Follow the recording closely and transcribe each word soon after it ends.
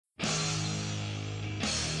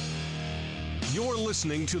You're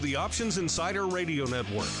listening to the Options Insider Radio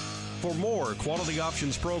Network. For more quality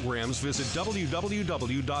options programs, visit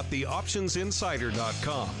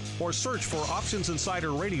www.theoptionsinsider.com or search for Options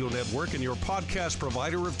Insider Radio Network in your podcast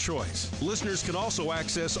provider of choice. Listeners can also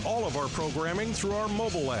access all of our programming through our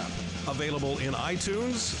mobile app, available in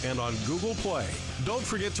iTunes and on Google Play. Don't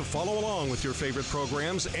forget to follow along with your favorite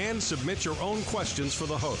programs and submit your own questions for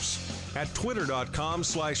the hosts at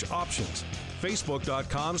twitter.com/options.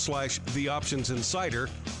 Facebook.com/TheOptionsInsider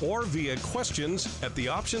or via questions at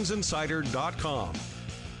TheOptionsInsider.com.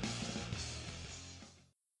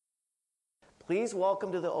 Please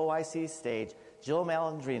welcome to the OIC stage Jill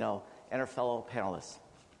Malandrino and her fellow panelists.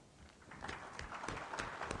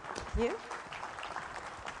 You?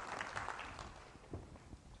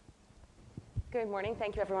 Good morning.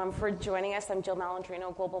 Thank you, everyone, for joining us. I'm Jill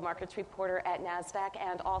Malandrino, Global Markets Reporter at Nasdaq,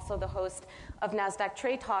 and also the host of Nasdaq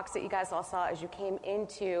Trade Talks that you guys all saw as you came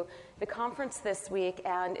into the conference this week.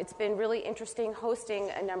 And it's been really interesting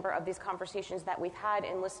hosting a number of these conversations that we've had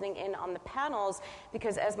and listening in on the panels,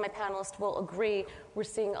 because as my panelists will agree, we're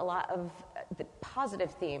seeing a lot of the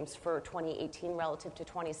positive themes for 2018 relative to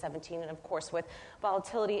 2017. And of course, with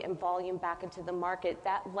volatility and volume back into the market,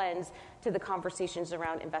 that lends to the conversations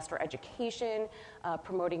around investor education,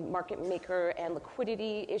 promoting market maker and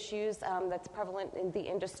liquidity issues that's prevalent in the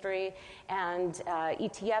industry, and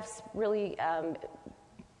ETFs really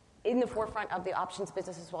in the forefront of the options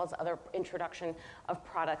business, as well as other introduction of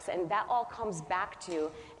products. And that all comes back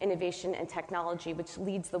to innovation and technology, which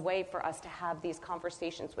leads the way for us to have these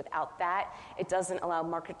conversations. Without that, it doesn't allow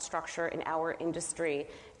market structure in our industry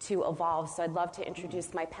to evolve. So I'd love to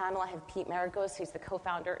introduce my panel. I have Pete Maragos, who's the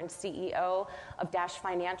co-founder and CEO of Dash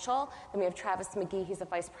Financial. Then we have Travis McGhee, he's the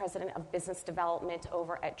vice president of business development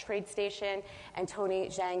over at TradeStation. And Tony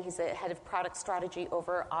Zhang, he's the head of product strategy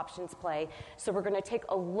over Options Play. So we're going to take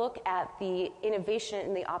a look at the innovation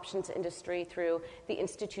in the options industry through the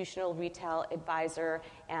institutional, retail, advisor,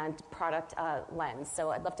 and product lens. So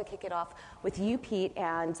I'd love to kick it off with you, Pete,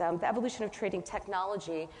 and the evolution of trading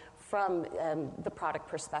technology from the product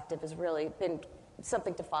perspective has really been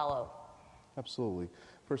something to follow. Absolutely.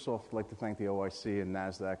 First off, I'd like to thank the OIC and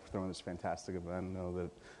Nasdaq for throwing this fantastic event. I know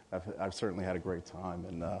that I've certainly had a great time,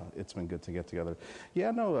 and it's been good to get together.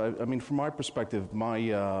 Yeah, no, I mean, from my perspective,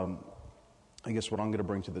 I guess what I'm going to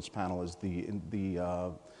bring to this panel is the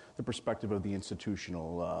perspective of the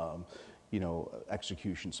institutional,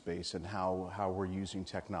 execution space, and how we're using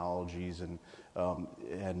technologies and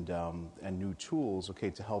new tools,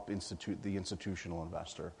 to help the institutional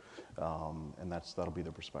investor, and that'll be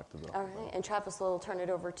the perspective. All right, and Travis, we'll turn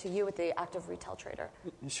it over to you with the active retail trader.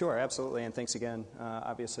 Sure, absolutely, and thanks again,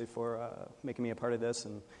 obviously, for making me a part of this,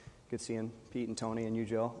 and good seeing Pete and Tony and you,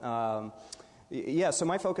 Jill. Yeah, so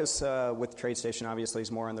my focus with TradeStation obviously is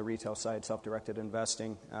more on the retail side, self-directed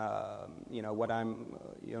investing. What I'm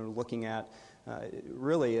looking at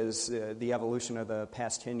really is the evolution of the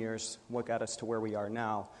past 10 years, what got us to where we are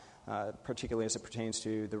now, particularly as it pertains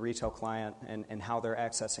to the retail client and how they're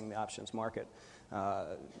accessing the options market.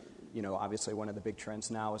 Obviously one of the big trends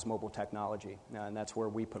now is mobile technology, and that's where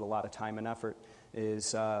we put a lot of time and effort,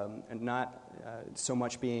 is not so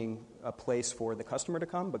much being a place for the customer to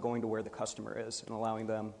come, but going to where the customer is and allowing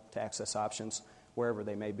them to access options wherever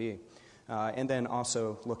they may be. And then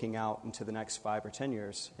also looking out into the next 5 or 10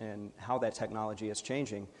 years and how that technology is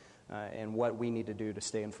changing and what we need to do to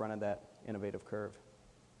stay in front of that innovative curve.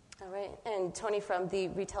 All right. And Tony, from the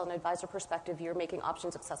retail and advisor perspective, you're making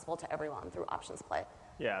options accessible to everyone through Options Play.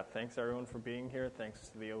 Yeah, thanks everyone for being here. Thanks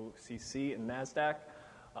to the OCC and Nasdaq.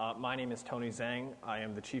 My name is Tony Zhang. I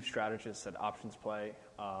am the chief strategist at Options Play,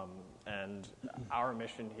 and our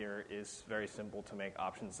mission here is very simple: to make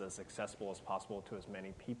options as accessible as possible to as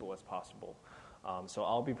many people as possible. So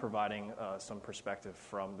I'll be providing some perspective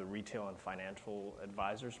from the retail and financial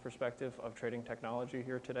advisors' perspective of trading technology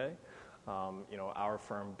here today. Our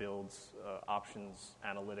firm builds options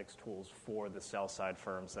analytics tools for the sell-side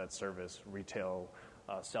firms that service retail,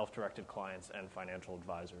 self-directed clients and financial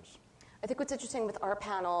advisors. I think what's interesting with our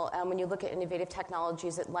panel, when you look at innovative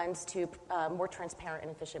technologies, it lends to more transparent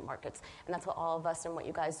and efficient markets. And that's what all of us and what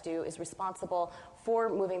you guys do is responsible for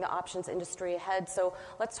moving the options industry ahead. So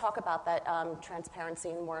let's talk about that transparency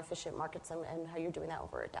and more efficient markets and how you're doing that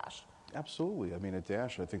over at Dash. Absolutely. I mean, at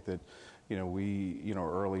Dash, I think that, we,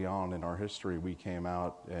 early on in our history, we came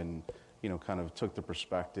out and, kind of took the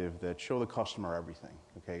perspective that show the customer everything,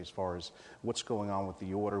 as far as what's going on with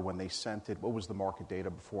the order, when they sent it, what was the market data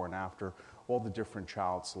before and after, all the different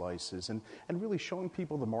child slices, and really showing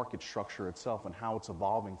people the market structure itself and how it's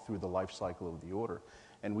evolving through the life cycle of the order.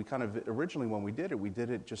 And we kind of, originally when we did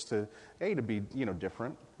it just to be,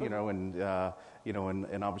 different,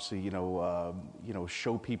 and obviously,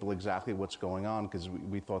 show people exactly what's going on, because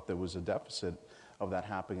we thought there was a deficit of that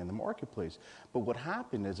happening in the marketplace. But what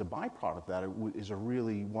happened as a byproduct of that is a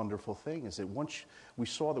really wonderful thing, is that once we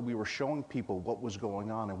saw that we were showing people what was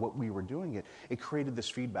going on and what we were doing, it created this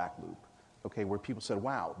feedback loop. Okay, where people said,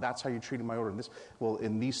 wow, that's how you're treating my order.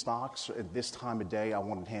 In these stocks, at this time of day, I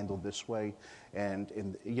want it handled this way. And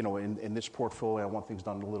in this portfolio, I want things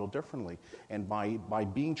done a little differently. And by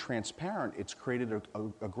being transparent, it's created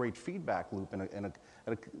a great feedback loop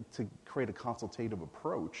to create a consultative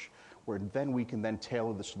approach, where then we can then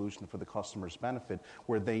tailor the solution for the customer's benefit,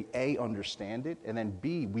 where they, A, understand it, and then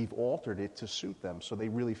B, we've altered it to suit them, so they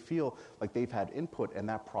really feel like they've had input and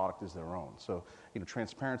that product is their own. So,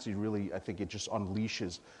 transparency really, I think it just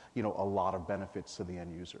unleashes, a lot of benefits to the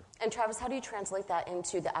end user. And Travis, how do you translate that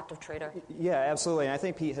into the active trader? Yeah, absolutely. And I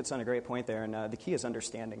think Pete hits on a great point there, and the key is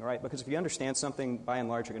understanding, right? Because if you understand something, by and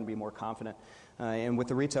large, you're going to be more confident. And with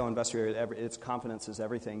the retail investor, its confidence is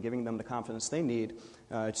everything, giving them the confidence they need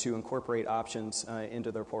to incorporate options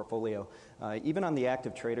into their portfolio. Even on the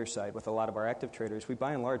active trader side, with a lot of our active traders,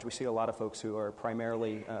 by and large, we see a lot of folks who are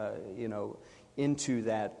primarily, into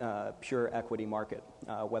that pure equity market,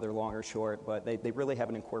 whether long or short, but they really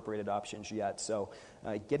haven't incorporated options yet. So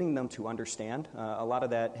getting them to understand, a lot of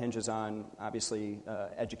that hinges on, obviously,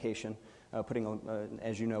 education.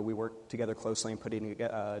 As you know, we work together closely in putting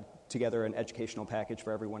together an educational package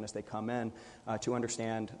for everyone as they come in to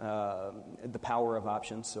understand the power of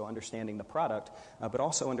options, so understanding the product, but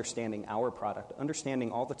also understanding our product,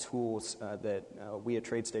 understanding all the tools that we at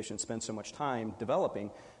TradeStation spend so much time developing,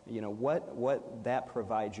 what that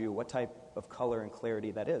provides you, what type of color and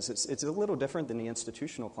clarity that is. It's a little different than the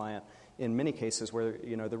institutional client in many cases where,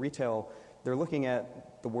 the retail, they're looking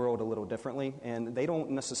at the world a little differently, and they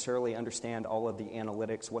don't necessarily understand all of the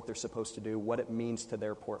analytics, what they're supposed to do, what it means to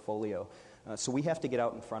their portfolio. So we have to get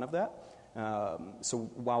out in front of that. So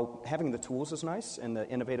while having the tools is nice and the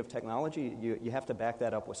innovative technology, you have to back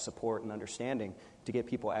that up with support and understanding to get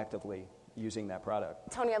people actively using that product.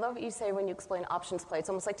 Tony, I love what you say when you explain options play. It's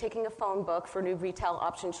almost like taking a phone book for new retail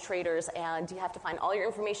options traders, and you have to find all your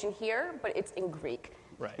information here, but it's in Greek.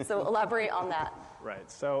 Right. So elaborate on that. Right.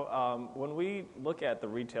 So when we look at the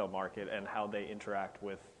retail market and how they interact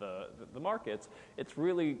with the markets, it's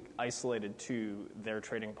really isolated to their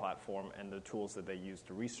trading platform and the tools that they use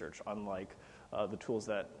to research, unlike the tools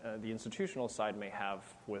that the institutional side may have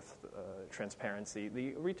with transparency.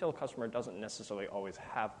 The retail customer doesn't necessarily always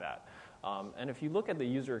have that. And if you look at the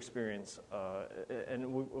user experience,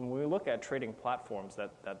 when we look at trading platforms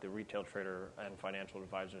that the retail trader and financial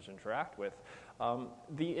advisors interact with,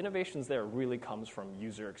 the innovations there really comes from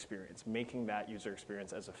user experience, making that user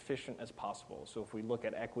experience as efficient as possible. So if we look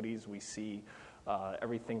at equities, we see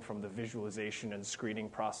everything from the visualization and screening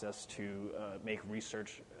process to make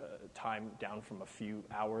research time down from a few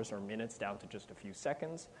hours or minutes down to just a few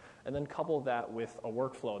seconds, and then couple that with a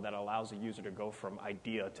workflow that allows a user to go from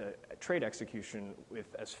idea to trade execution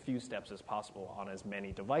with as few steps as possible on as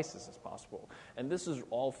many devices as possible. And this is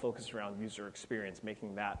all focused around user experience,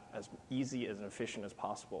 making that as easy and efficient as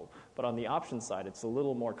possible. But on the options side, it's a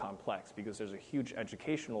little more complex because there's a huge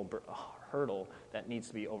educational hurdle that needs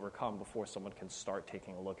to be overcome before someone can start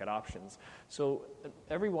taking a look at options. So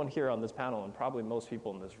everyone here on this panel, and probably most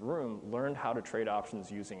people in this room, learned how to trade options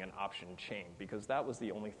using an option chain because that was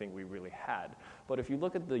the only thing we really had. But if you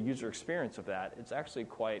look at the user experience of that, it's actually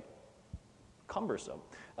quite cumbersome.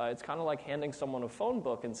 It's kind of like handing someone a phone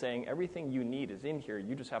book and saying everything you need is in here.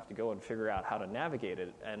 You just have to go and figure out how to navigate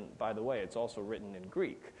it. And by the way, it's also written in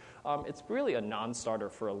Greek. It's really a non-starter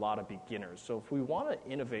for a lot of beginners. So if we want to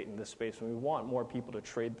innovate in this space and we want more people to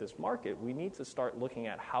trade this market, we need to start looking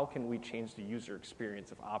at how can we change the user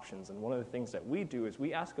experience of options. And one of the things that we do is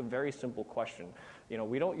we ask a very simple question.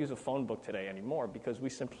 We don't use a phone book today anymore because we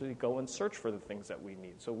simply go and search for the things that we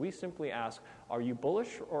need. So we simply ask, are you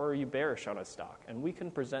bullish or are you bearish on a stock? And we can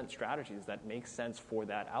present strategies that make sense for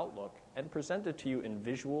that outlook and present it to you in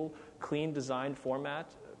visual, clean design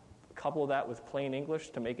format, couple that with plain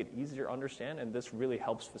English to make it easier to understand, and this really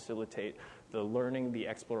helps facilitate the learning, the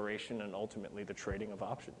exploration, and ultimately the trading of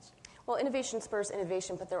options. Well, innovation spurs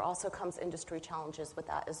innovation, but there also comes industry challenges with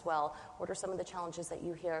that as well. What are some of the challenges that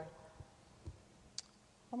you hear?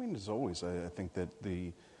 I mean, as always, I think that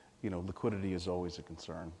the liquidity is always a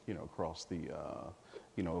concern, across the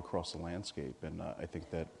across the landscape, and I think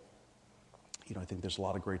that. I think there's a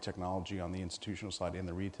lot of great technology on the institutional side and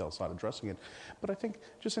the retail side addressing it. But I think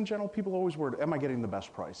just in general, people always worry, am I getting the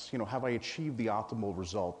best price? Have I achieved the optimal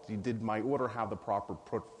result? Did my order have the proper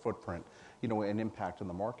footprint? an impact in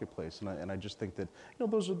the marketplace. And I just think that,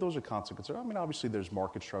 those are consequences. I mean, obviously there's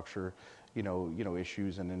market structure,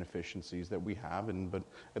 issues and inefficiencies that we have, but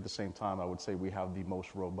at the same time, I would say we have the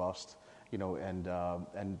most robust,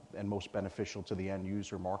 and most beneficial to the end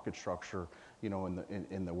user market structure,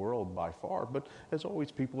 in the world by far. But as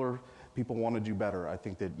always, people want to do better. I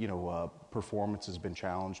think that performance has been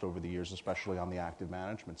challenged over the years, especially on the active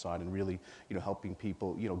management side, and really helping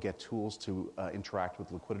people get tools to interact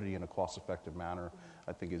with liquidity in a cost-effective manner.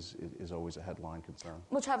 I think is always a headline concern.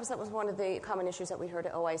 Well, Travis, that was one of the common issues that we heard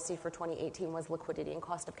at OIC for 2018 was liquidity and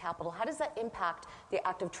cost of capital. How does that impact the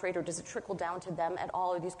active trader? Does it trickle down to them at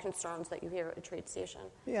all, or these concerns that you hear at TradeStation?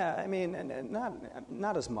 Yeah, I mean,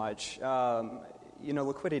 not as much.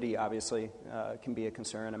 Liquidity obviously can be a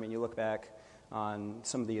concern. I mean, you look back on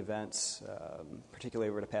some of the events, particularly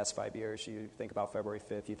over the past 5 years. You think about February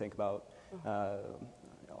 5th, you think about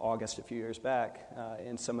August a few years back,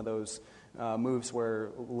 and some of those moves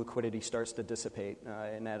where liquidity starts to dissipate,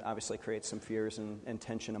 and that obviously creates some fears and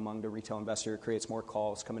tension among the retail investor. It creates more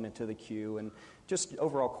calls coming into the queue, and just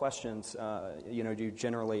overall questions, you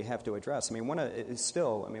generally have to address. I mean, one of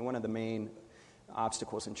the main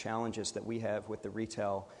obstacles and challenges that we have with the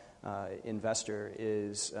retail investor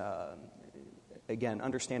is, again,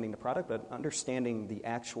 understanding the product, but understanding the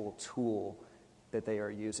actual tool that they are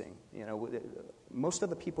using. Most of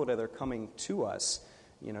the people that are coming to us,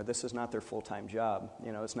 this is not their full-time job.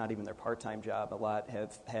 It's not even their part-time job. A lot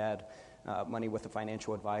have had money with a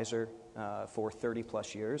financial advisor for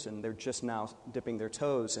 30-plus years, and they're just now dipping their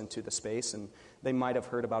toes into the space, and they might have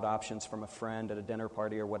heard about options from a friend at a dinner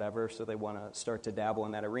party or whatever, so they want to start to dabble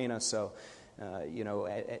in that arena. So,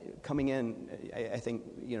 coming in, I think,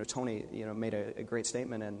 Tony, made a great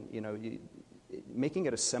statement, and, making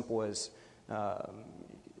it as simple as,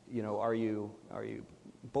 are you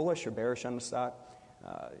bullish or bearish on the stock?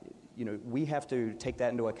 We have to take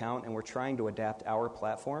that into account, and we're trying to adapt our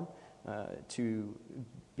platform to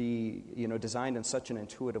be, designed in such an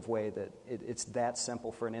intuitive way that it's that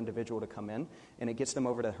simple for an individual to come in, and it gets them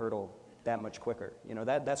over the hurdle that much quicker.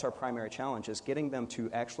 That's our primary challenge, is getting them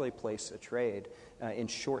to actually place a trade, in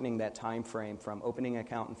shortening that time frame from opening an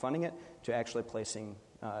account and funding it to actually placing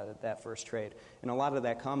that first trade. And a lot of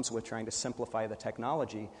that comes with trying to simplify the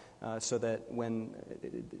technology so that when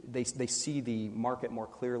they see the market more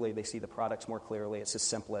clearly, they see the products more clearly, it's as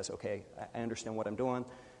simple as, okay, I understand what I'm doing.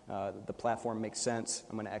 The platform makes sense.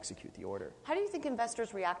 I'm going to execute the order. How do you think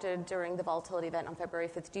investors reacted during the volatility event on February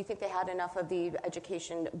 5th? Do you think they had enough of the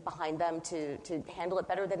education behind them to handle it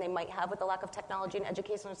better than they might have with the lack of technology and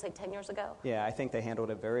education, let's say, 10 years ago? Yeah, I think they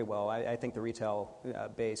handled it very well. I think the retail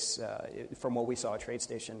base, from what we saw at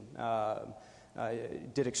TradeStation,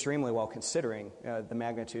 did extremely well considering the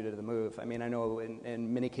magnitude of the move. I mean, I know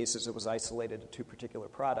in many cases it was isolated to two particular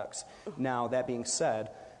products. Now, that being said,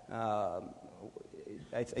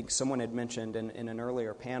 I think someone had mentioned in an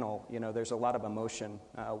earlier panel, there's a lot of emotion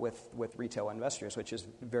with retail investors, which is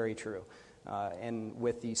very true. And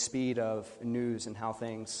with the speed of news and how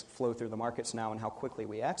things flow through the markets now and how quickly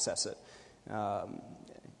we access it, XIV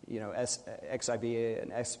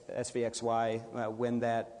and SVXY, when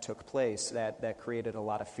that took place, that created a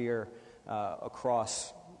lot of fear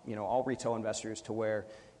across all retail investors, to where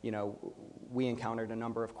we encountered a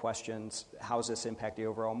number of questions. How does this impact the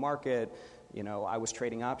overall market? I was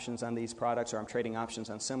trading options on these products, or I'm trading options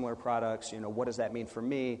on similar products. What does that mean for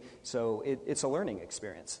me? So it's a learning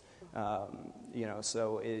experience. Again,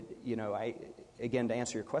 to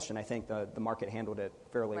answer your question, I think the market handled it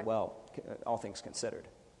fairly well, all things considered.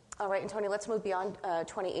 All right, and Tony, let's move beyond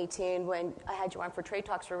 2018. When I had you on for Trade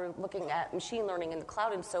Talks, we were looking at machine learning in the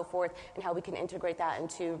cloud and so forth, and how we can integrate that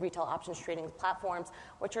into retail options trading platforms.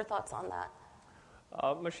 What's your thoughts on that?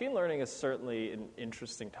 Machine learning is certainly an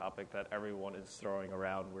interesting topic that everyone is throwing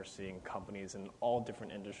around. We're seeing companies in all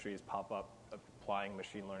different industries pop up applying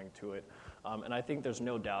machine learning to it. And I think there's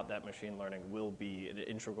no doubt that machine learning will be an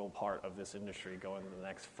integral part of this industry going into the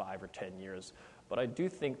next 5 or 10 years. But I do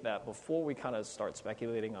think that before we kind of start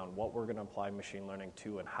speculating on what we're going to apply machine learning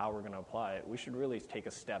to and how we're going to apply it, we should really take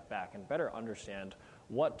a step back and better understand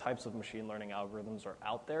what types of machine learning algorithms are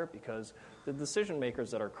out there, because the decision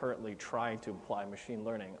makers that are currently trying to apply machine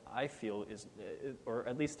learning, I feel, or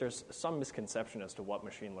at least there's some misconception as to what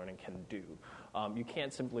machine learning can do. You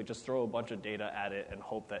can't simply just throw a bunch of data at it and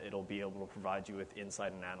hope that it'll be able to provide you with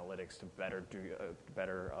insight and analytics to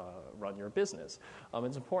better run your business.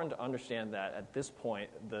 It's important to understand that at this point,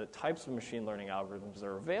 the types of machine learning algorithms that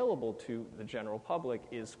are available to the general public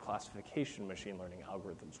is classification machine learning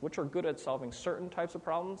algorithms, which are good at solving certain types of of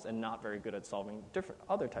problems and not very good at solving different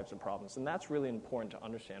other types of problems. And that's really important to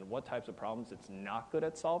understand what types of problems it's not good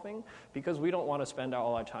at solving, because we don't want to spend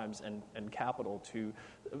all our time and capital to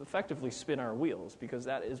effectively spin our wheels, because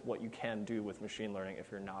that is what you can do with machine learning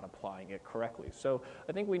if you're not applying it correctly. So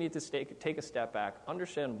I think we need to take a step back,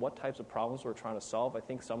 understand what types of problems we're trying to solve. I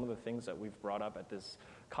think some of the things that we've brought up at this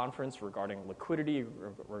conference regarding liquidity,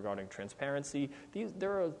 regarding transparency,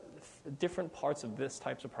 there are different parts of this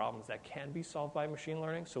types of problems that can be solved by machine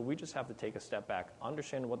learning. So we just have to take a step back,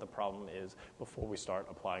 understand what the problem is before we start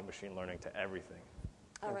applying machine learning to everything.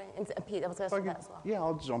 All right, and Pete, I was going to say that as well. Yeah,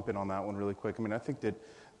 I'll jump in on that one really quick. I mean, I think that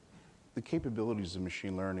the capabilities of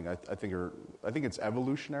machine learning, I think it's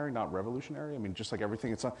evolutionary, not revolutionary. I mean, just like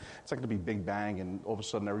everything, it's not going to be big bang and all of a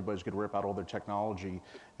sudden everybody's going to rip out all their technology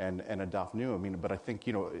and adopt new. I mean, but I think,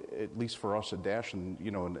 at least for us at Dash and,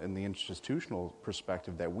 in the institutional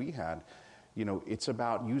perspective that we had, it's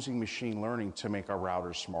about using machine learning to make our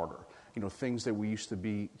routers smarter. Things that we used to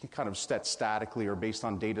be kind of set statically or based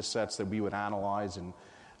on data sets that we would analyze and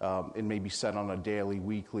maybe set on a daily,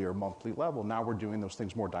 weekly, or monthly level. Now we're doing those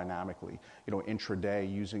things more dynamically,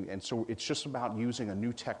 intraday and so it's just about using a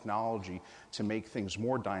new technology to make things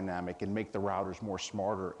more dynamic and make the routers more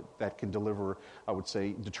smarter that can deliver, I would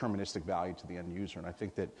say, deterministic value to the end user. And I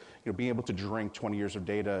think that, being able to drink 20 years of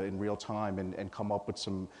data in real time and come up with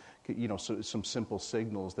some simple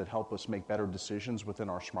signals that help us make better decisions within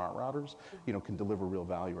our smart routers, can deliver real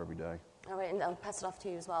value every day. All right, and I'll pass it off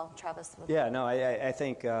to you as well, Travis. Yeah, no, I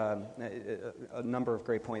think a number of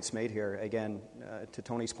great points made here. Again, to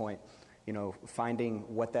Tony's point, finding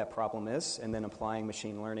what that problem is and then applying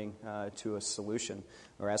machine learning to a solution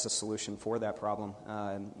or as a solution for that problem.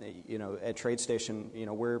 At TradeStation,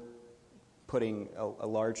 we're putting a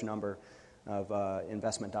large number of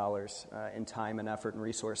investment dollars in time and effort and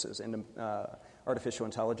resources into artificial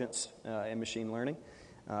intelligence and machine learning.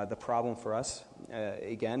 The problem for us,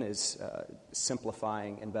 again, is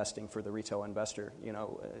simplifying investing for the retail investor.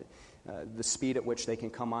 The speed at which they can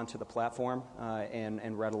come onto the platform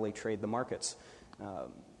and readily trade the markets.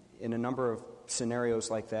 In a number of scenarios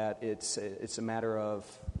like that, it's a matter of,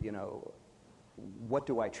 what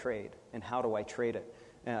do I trade and how do I trade it?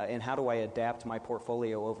 And how do I adapt my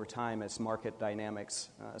portfolio over time as market dynamics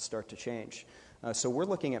start to change? So we're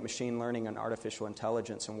looking at machine learning and artificial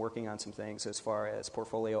intelligence and working on some things as far as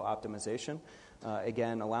portfolio optimization.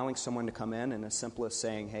 Again, allowing someone to come in and as simple as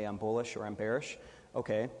saying, hey, I'm bullish or I'm bearish.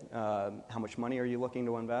 Okay, how much money are you looking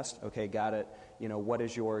to invest? Okay, got it. What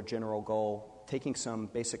is your general goal? Taking some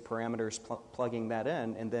basic parameters, plugging that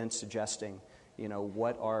in, and then suggesting,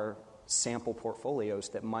 what are sample portfolios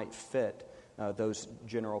that might fit those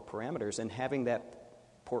general parameters, and having that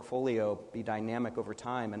portfolio be dynamic over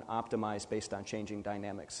time and optimized based on changing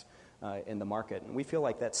dynamics in the market. And we feel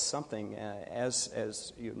like that's something,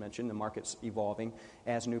 as you mentioned, the market's evolving,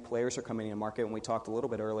 as new players are coming in the market, and we talked a little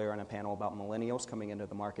bit earlier on a panel about millennials coming into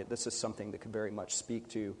the market. This is something that could very much speak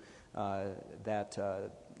to that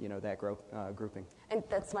grouping. And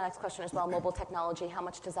that's my next question as well, mobile technology. How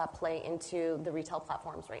much does that play into the retail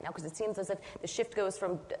platforms right now? Because it seems as if the shift goes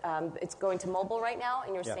from, it's going to mobile right now,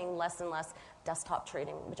 and you're seeing less and less desktop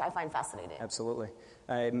trading, which I find fascinating. Absolutely.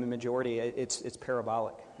 The majority, it's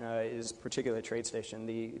parabolic, is particularly at TradeStation.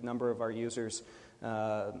 The number of our users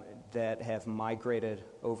that have migrated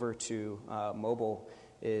over to mobile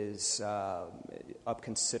is up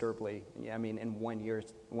considerably. I mean, in 1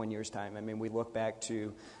 year's time. I mean, we look back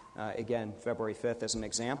to, again, February 5th as an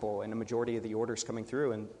example, and the majority of the orders coming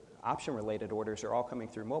through and option-related orders are all coming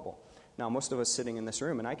through mobile. Now, most of us sitting in this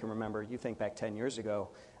room, and I can remember, you think back 10 years ago,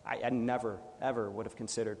 I never, ever would have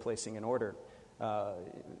considered placing an order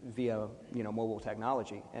via, mobile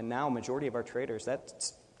technology. And now, majority of our traders,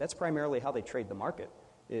 that's primarily how they trade the market,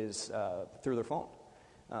 is through their phone.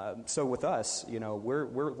 So with us,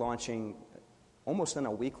 we're launching almost on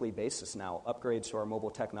a weekly basis now upgrades to our mobile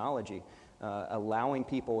technology, allowing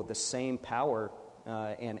people the same power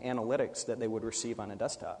and analytics that they would receive on a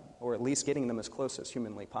desktop, or at least getting them as close as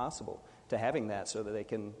humanly possible to having that, so that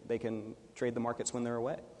they can trade the markets when they're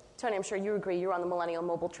away. Tony, I'm sure you agree. You were on the Millennial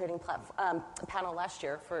Mobile Trading panel last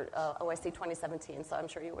year for OIC 2017, so I'm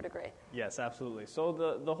sure you would agree. Yes, absolutely. So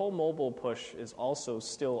the whole mobile push is also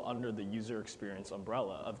still under the user experience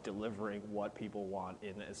umbrella of delivering what people want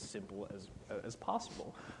in as simple as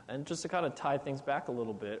possible. And just to kind of tie things back a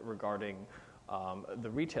little bit regarding the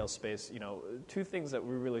retail space, two things that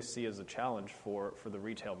we really see as a challenge for the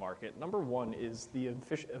retail market. Number one is the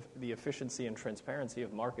efficiency and transparency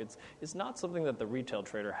of markets is not something that the retail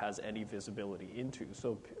trader has any visibility into.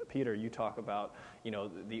 So, Peter, you talk about,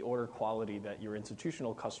 the order quality that your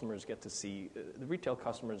institutional customers get to see. The retail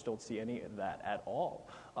customers don't see any of that at all.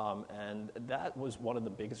 And that was one of the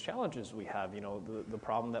biggest challenges we have. The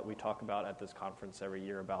problem that we talk about at this conference every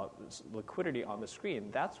year about liquidity on the screen,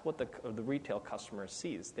 that's what the retail customer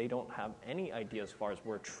sees. They don't have any idea as far as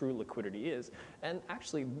where true liquidity is. And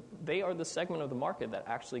actually, they are the segment of the market that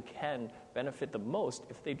actually can benefit the most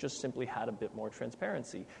if they just simply had a bit more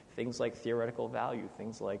transparency. Things like theoretical value,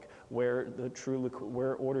 things like where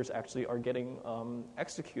where orders actually are getting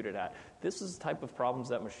executed at. This is the type of problems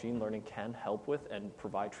that machine learning can help with and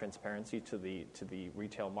provide transparency to the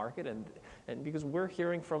retail market. And because we're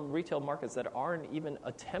hearing from retail markets that aren't even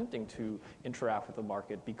attempting to interact with the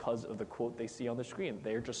market because of the quote they see on the screen.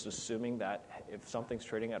 They're just assuming that if something's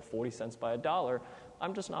trading at 40 cents by $1,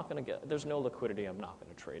 I'm just not going to there's no liquidity, I'm not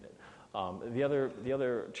going to trade it. The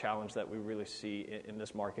other challenge that we really see in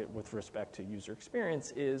this market with respect to user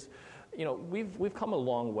experience is, we've come a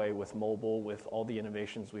long way with mobile, with all the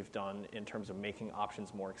innovations we've done in terms of making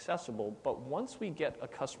options more accessible. But once we get a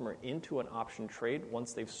customer into an option trade,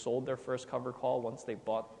 once they've sold their first cover call, once they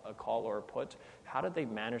bought a call or a put, how do they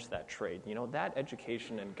manage that trade? That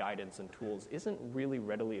education and guidance and tools isn't really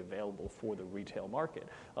readily available for the retail market.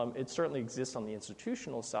 It certainly exists on the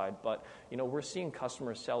institutional side, but we're seeing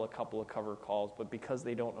customers sell a couple of cover calls, but because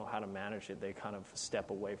they don't know how to manage it, they kind of step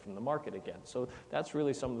away from the market again. So that's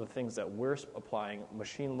really some of the things that we're applying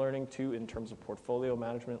machine learning to in terms of portfolio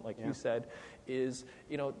management, like you said, is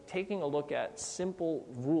taking a look at simple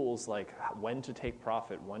rules like when to take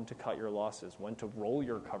profit, when to cut your losses, when to roll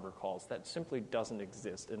your cover calls. That simply doesn't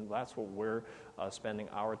exist, and that's what we're spending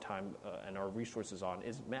our time and our resources on,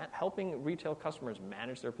 is helping retail customers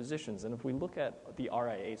manage their positions. And if we look at the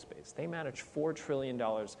RIA space, they manage $4 trillion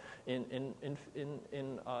in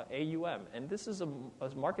AUM, and this is a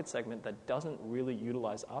market segment that doesn't really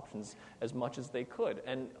utilize options as much as they could.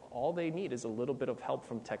 And all they need is a little bit of help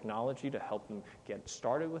from technology to help them get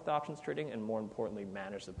started with options trading, and more importantly,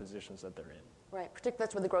 manage the positions that they're in. Right, particularly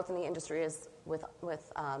that's where the growth in the industry is with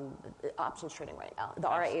options trading right now. The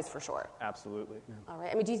RIAs for sure. Absolutely. Yeah. All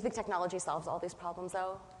right. Do you think technology solves all these problems,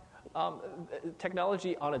 though?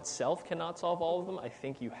 Technology on itself cannot solve all of them. I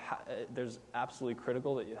think there's absolutely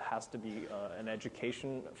critical that it has to be an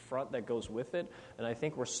education front that goes with it. And I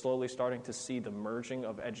think we're slowly starting to see the merging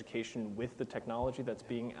of education with the technology that's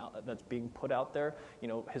being put out there.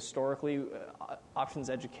 Historically,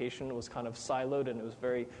 options education was kind of siloed and it was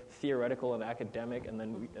very theoretical and academic. And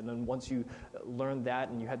then once you learned that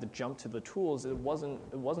and you had to jump to the tools, it wasn't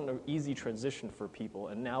an easy transition for people.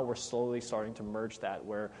 And now we're slowly starting to merge that,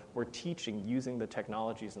 where we're teaching using the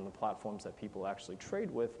technologies and the platforms that people actually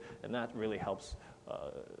trade with, and that really helps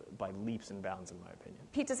by leaps and bounds, in my opinion.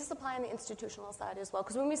 Pete, does this apply on the institutional side as well?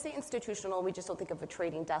 Because when we say institutional, we just don't think of a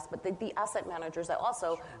trading desk, but the asset managers that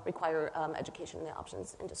also require education in the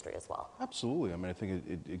options industry as well. Absolutely. I think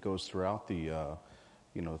it goes throughout the,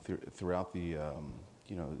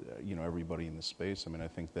 everybody in the space. I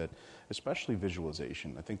think that, especially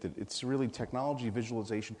visualization, I think that it's really technology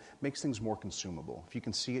visualization makes things more consumable. If you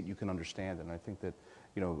can see it, you can understand it. And I think that,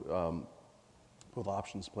 both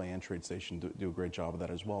Options Play and TradeStation do a great job of that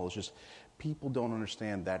as well. It's just people don't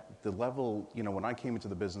understand that the level, when I came into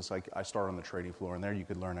the business, I started on the trading floor, and there you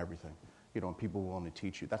could learn everything. And people willing to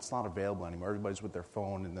teach you. That's not available anymore. Everybody's with their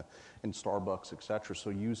phone in Starbucks, et cetera. So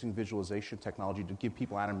using visualization technology to give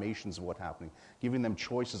people animations of what's happening, giving them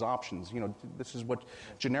choices, options. This is what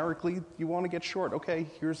generically you want to get short. Okay,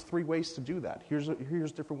 here's 3 ways to do that. Here's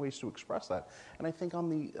different ways to express that. And I think on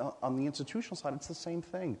the institutional side, it's the same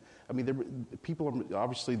thing. People are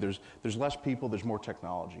obviously there's less people, there's more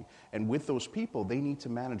technology, and with those people, they need to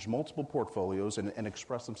manage multiple portfolios and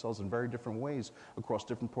express themselves in very different ways across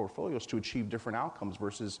different portfolios to achieve different outcomes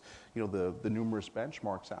versus the numerous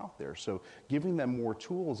benchmarks out there. So giving them more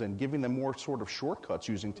tools and giving them more sort of shortcuts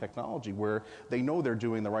using technology where they know they're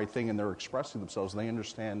doing the right thing and they're expressing themselves, and they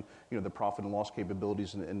understand the profit and loss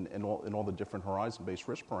capabilities and all the different horizon-based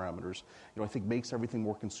risk parameters, I think makes everything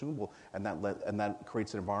more consumable, and that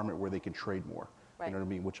creates an environment where they can trade more. Right. You know what I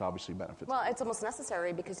mean? Which obviously benefits. Well, it's almost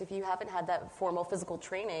necessary, because if you haven't had that formal physical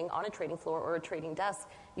training on a trading floor or a trading desk,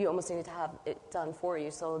 you almost need to have it done for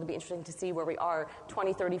you. So it'll be interesting to see where we are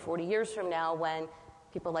 20, 30, 40 years from now when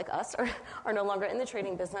people like us are no longer in the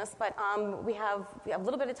trading business, but we have a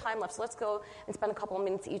little bit of time left, so let's go and spend a couple of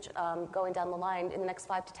minutes each going down the line. In the next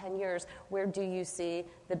 5 to 10 years, where do you see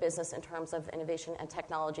the business in terms of innovation and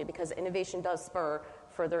technology? Because innovation does spur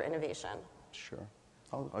further innovation. Sure.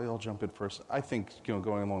 I'll jump in first. I think,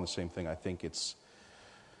 going along the same thing, I think it's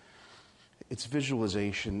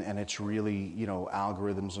visualization, and it's really,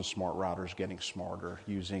 algorithms and smart routers getting smarter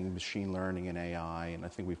using machine learning and AI, and I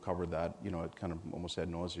think we've covered that, at kind of almost ad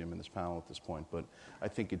nauseum in this panel at this point, but I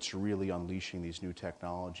think it's really unleashing these new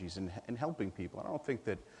technologies and helping people. I don't think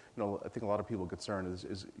that, I think a lot of people are concerned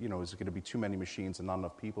is it going to be too many machines and not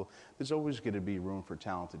enough people? There's always going to be room for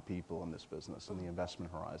talented people in this business, in the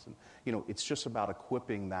investment horizon. It's just about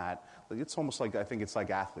equipping that. It's almost like, I think it's like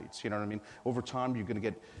athletes, you know what I mean? Over time, you're going to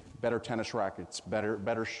get better tennis rackets,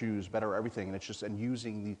 better shoes, better everything, and it's just, and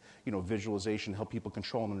using the, visualization, help people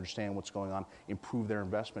control and understand what's going on, improve their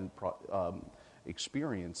investment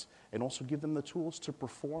experience, and also give them the tools to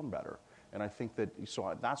perform better. And I think that,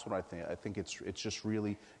 so that's what I think. I think it's just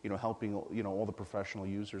really, helping, all the professional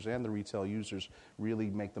users and the retail users really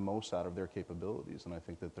make the most out of their capabilities. And I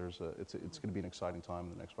think that it's going to be an exciting time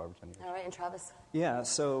in the next 5 or 10 years. All right, and Travis? Yeah,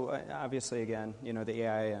 so obviously, again, the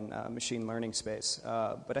AI and machine learning space.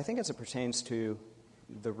 But I think as it pertains to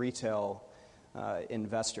the retail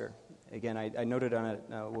investor, again, I noted on it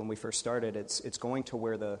when we first started, it's going to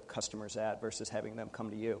where the customer's at versus having them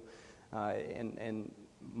come to you. And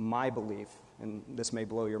my belief, and this may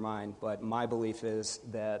blow your mind, but my belief is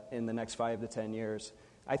that in the next 5 to 10 years,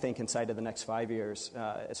 I think inside of the next 5 years,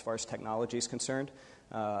 as far as technology is concerned,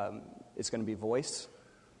 it's going to be voice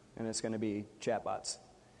and it's going to be chatbots.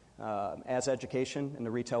 As education and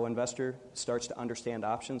the retail investor starts to understand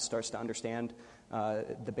options, starts to understand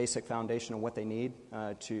the basic foundation of what they need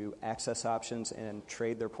to access options and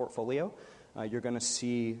trade their portfolio, you're going to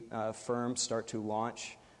see firms start to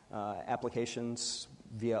launch applications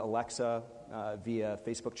via Alexa, via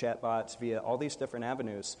Facebook chatbots, via all these different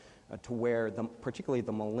avenues to where particularly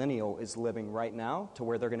the millennial is living right now, to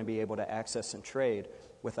where they're going to be able to access and trade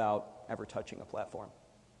without ever touching a platform.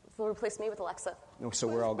 So replace me with Alexa. So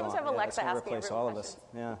we're all gone. Have Alexa yeah, asking replace all of us.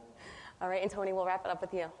 Yeah. All right, and Tony, we'll wrap it up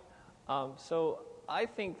with you. So I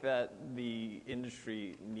think that the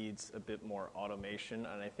industry needs a bit more automation,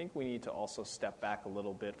 and I think we need to also step back a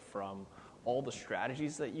little bit from all the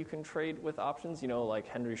strategies that you can trade with options. Like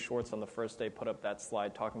Henry Schwartz on the first day put up that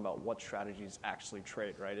slide talking about what strategies actually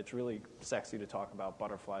trade, right? It's really sexy to talk about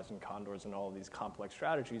butterflies and condors and all of these complex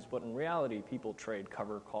strategies, but in reality, people trade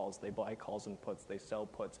cover calls, they buy calls and puts, they sell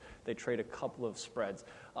puts, they trade a couple of spreads.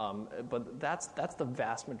 But that's the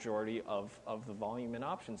vast majority of the volume in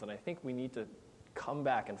options, and I think we need to come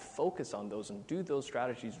back and focus on those and do those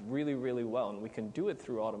strategies really, really well. And we can do it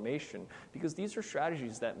through automation because these are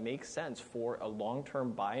strategies that make sense for a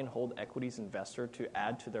long-term buy and hold equities investor to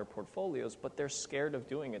add to their portfolios, but they're scared of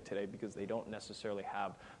doing it today because they don't necessarily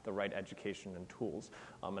have the right education and tools.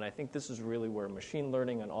 And I think this is really where machine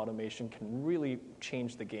learning and automation can really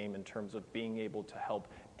change the game in terms of being able to help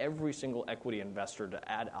every single equity investor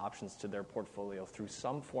to add options to their portfolio through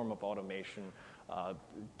some form of automation,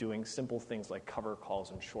 doing simple things like cover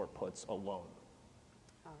calls and short puts alone.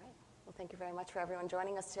 All right. Well, thank you very much for everyone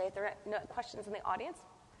joining us today. If there are no questions in the audience,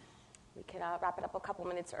 we can wrap it up a couple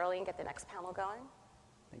minutes early and get the next panel going.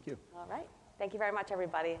 Thank you. All right. Thank you very much,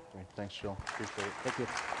 everybody. Great. Thanks, Jill. Appreciate it. Thank you.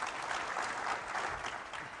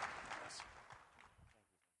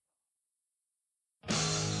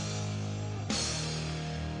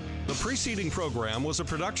 The preceding program was a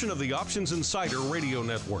production of the Options Insider Radio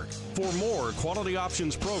Network. For more quality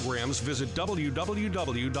options programs, visit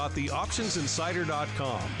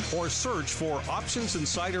www.theoptionsinsider.com or search for Options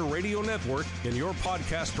Insider Radio Network in your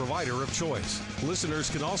podcast provider of choice. Listeners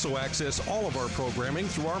can also access all of our programming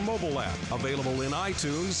through our mobile app, available in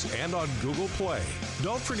iTunes and on Google Play.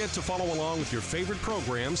 Don't forget to follow along with your favorite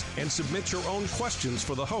programs and submit your own questions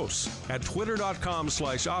for the hosts at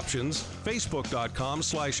twitter.com/options,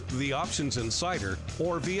 facebook.com/theoptionsinsider,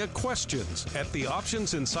 or via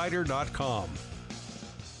questions@theoptionsinsider.com.